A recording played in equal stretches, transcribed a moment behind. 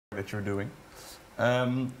that you're doing.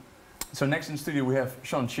 So next in the studio we have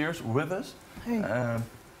Shaun Shears with us. Hey.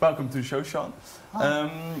 Welcome to the show, Shaun.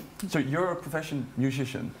 So you're a professional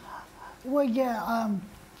musician. Well, yeah,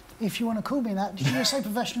 if you want to call me that. Did you just say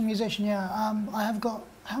professional musician? Yeah, I have got,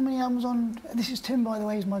 how many albums on? This is Tim, by the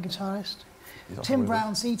way, he's my guitarist. Tim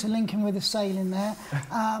Brownsea, to link him with a sail in there.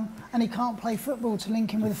 And he can't play football, to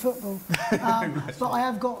link him with a football. But I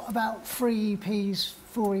have got about 3 EPs,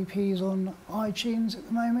 4 EPs on iTunes at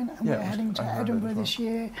the moment, and we're heading to Edinburgh this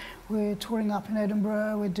year. We're touring up in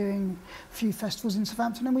Edinburgh, we're doing a few festivals in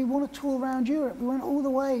Southampton, and we want to tour around Europe. We went all the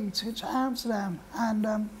way to Amsterdam,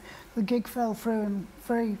 and the gig fell through, and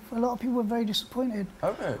a lot of people were very disappointed.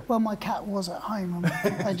 Okay. Well, my cat was at home.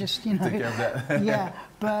 I just, Take care of that. Yeah,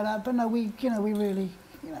 but no, we really,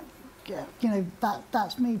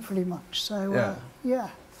 that's me pretty much. So yeah.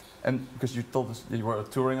 And because you told us you were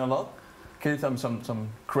touring a lot, can you tell me some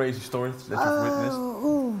crazy stories that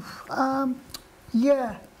you've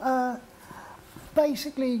witnessed?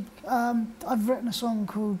 Basically, I've written a song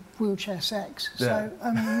called Wheelchair Sex. So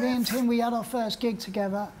me and Tim, we had our first gig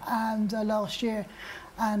together, and last year,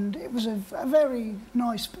 and it was a very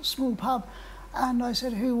nice small pub, and I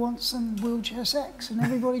said, "Who wants some wheelchair sex?" And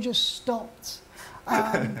everybody just stopped.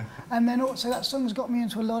 And then also that song's got me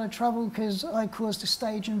into a lot of trouble because I caused a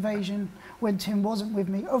stage invasion when Tim wasn't with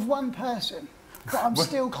me of one person. But I'm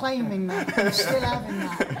still claiming that. I'm still having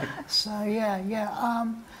that. So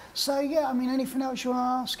I mean, anything else you want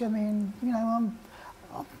to ask? I mean,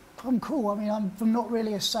 I'm cool. I mean, I'm not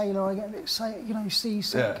really a sailor. I get a bit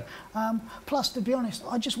seasick. Plus, to be honest,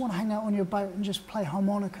 I just want to hang out on your boat and just play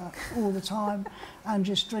harmonica all the time, and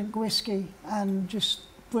just drink whiskey, and just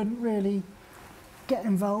wouldn't really get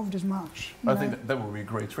involved as much. I think that would be a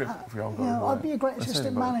great trip if we all go. I'd be a great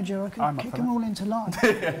assistant manager. I could kick them all into line.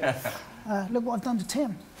 Look what I've done to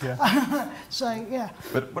Tim. So yeah.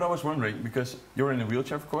 But I was wondering, because you're in a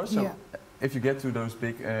wheelchair, of course. So if you get to those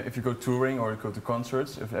big, if you go touring or you go to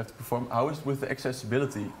concerts, if you have to perform, how is it with the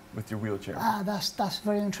accessibility with your wheelchair? That's a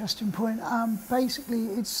very interesting point. Basically,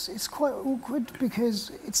 it's quite awkward,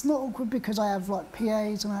 because it's not awkward because I have like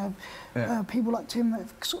PAs and I have people like Tim that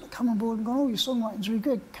have sort of come on board and gone, "Oh, your songwriting's really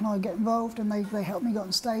good. Can I get involved?" And they help me get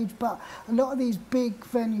on stage. But a lot of these big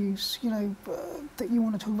venues, that you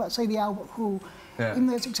want to talk about, say the Albert Hall. Even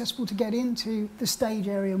though it's accessible to get into, the stage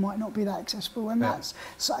area might not be that accessible, and that's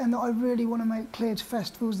something that I really want to make clear to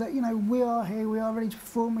festivals, that we are here, we are ready to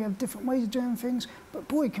perform, we have different ways of doing things, but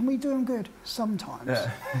boy, can we do them good sometimes.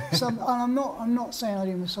 And I'm not saying I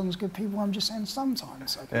do my songs good, people. I'm just saying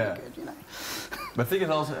sometimes I can be good, But I think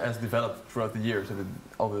it also has developed throughout the years, that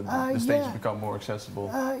all the stages become more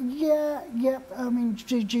accessible. I mean,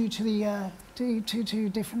 due to the to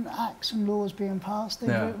different acts and laws being passed,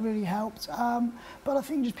 they really helped. But I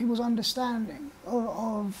think just people's understanding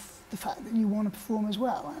of the fact that you want to perform as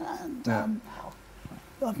well. And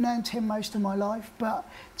I've known Tim most of my life, but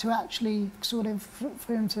to actually sort of,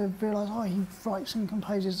 for him to realise, oh, he writes and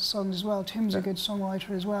composes the songs as well. Tim's a good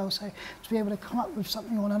songwriter as well, so to be able to come up with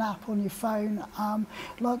something on an app on your phone,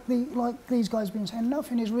 like these guys have been saying,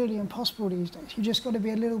 nothing is really impossible these days. You just got to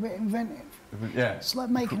be a little bit inventive. It's like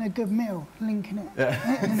making a good meal, linking it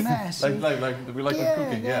in there. So like with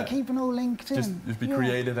cooking. Keeping all linked in. Just be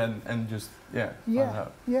creative and just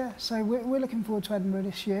So we're looking forward to Edinburgh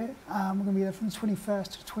this year. We're going to be there from the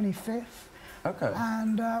 21st to the 25th. Okay.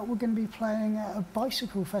 And we're going to be playing at a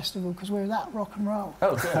bicycle festival, because we're that rock and roll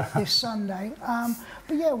this Sunday.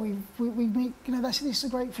 But yeah, we meet. This is a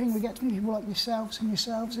great thing. We get to meet people like yourselves, and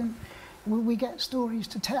we get stories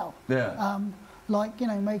to tell. Like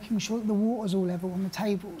making sure that the water's all level on the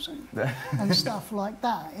tables and stuff like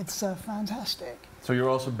that. It's fantastic. So you're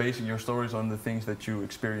also basing your stories on the things that you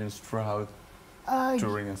experienced throughout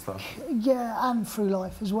touring and stuff? Yeah, and through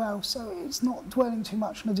life as well. So it's not dwelling too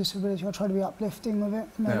much on a disability. I try to be uplifting with it,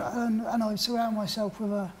 and I surround myself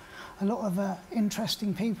with a lot of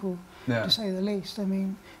interesting people, to say the least. I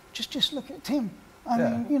mean, just look at Tim. I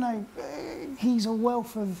mean, he's a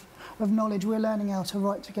wealth of knowledge. We're learning how to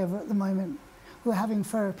write together at the moment. We're having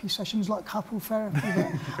therapy sessions, like couple therapy,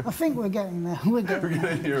 but I think we're getting there. We're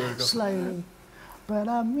getting there slowly. But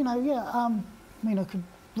I mean, I could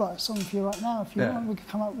write a song for you right now if you want. We could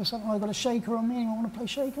come up with something. I've got a shaker on me. Anyone want to play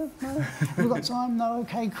shaker? No? We've got time? No?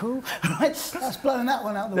 Okay, cool. Right, that's blowing that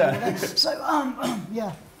one out the water. So,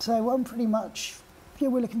 so I'm pretty much,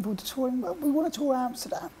 we're looking forward to touring. We want to tour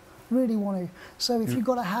Amsterdam. Really want to. So if you've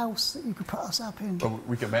got a house that you could put us up in, well,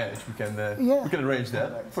 we can manage. We can arrange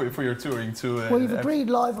that for your touring to. Well, you've agreed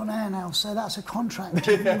live on air now, so that's a contract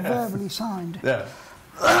you've verbally signed.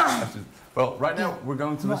 Well, right now we're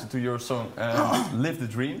going to listen to your song "Live the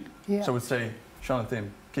Dream." So we'd say, Shaun and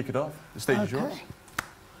Tim, kick it off. The stage is yours.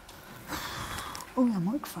 Oh yeah,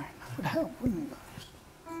 microphone. That would help, wouldn't it?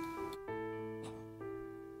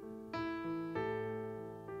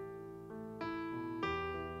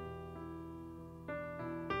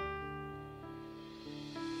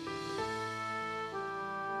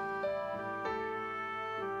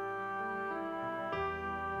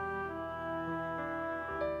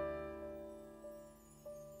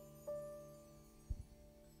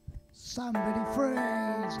 Somebody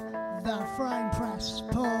freeze, the frame press,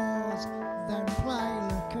 pause, then play,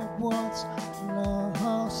 look at what's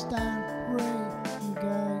lost and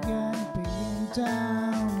regain, being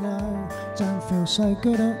down low, don't feel so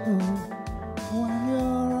good at all, when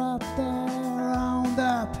you're up there on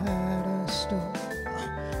the pedestal,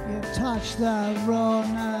 you've touched the raw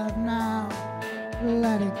nerve now,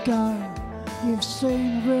 let it go, you've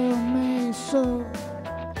seen the real me, so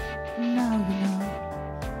now you know.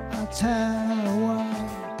 Turn away,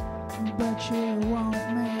 but you want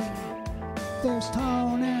me. This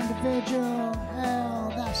tone individual,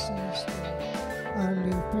 hell, that's the mistake. I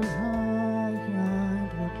leave behind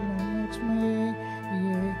what limits me.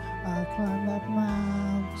 Yeah, I climb that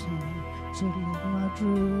mountain to live my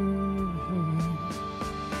dream.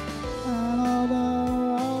 And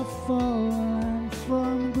although I've fallen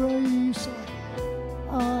from grace,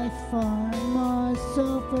 I find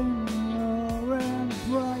myself in your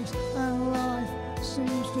embrace. And life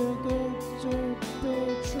seems too good to be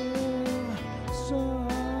true, so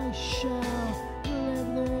I shall live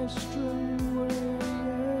this dream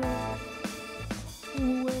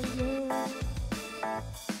with you.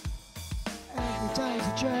 Every day's a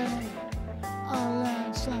journey, I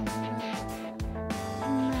learn something new.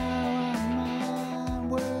 Now I'm man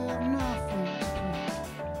with nothing to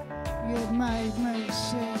prove. You've made me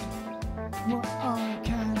see what I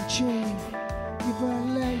can achieve. You've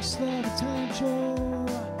released the potential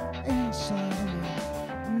inside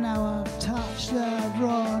me. Now I've touched the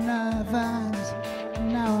raw nerve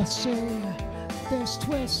and now I see this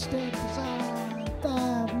twisted desire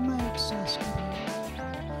that makes us complete.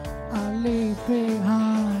 I leave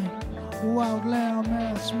behind what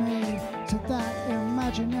limits me to that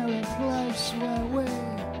imaginary place where we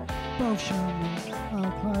both shall meet.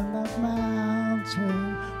 I'll climb that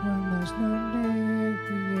mountain when there's no need.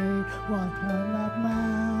 Why climb that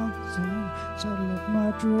mountain to live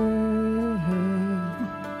my dream?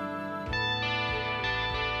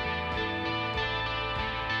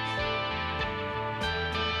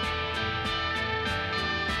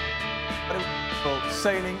 People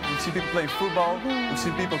sailing, we see people playing football, we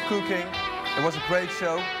see people cooking. It was a great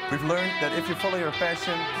show. We've learned that if you follow your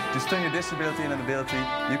passion, just turn your disability and ability,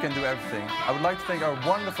 you can do everything. I would like to thank our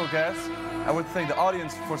wonderful guests. I would thank the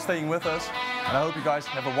audience for staying with us. And I hope you guys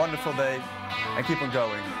have a wonderful day and keep on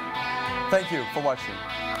going. Thank you for watching.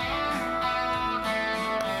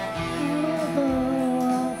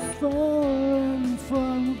 Fallen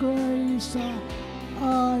from grace,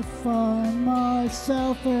 I find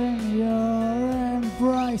myself in your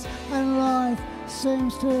embrace, and life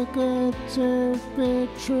seems too good to be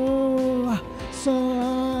true, so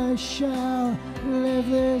I shall live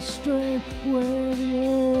this dream with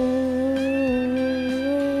you.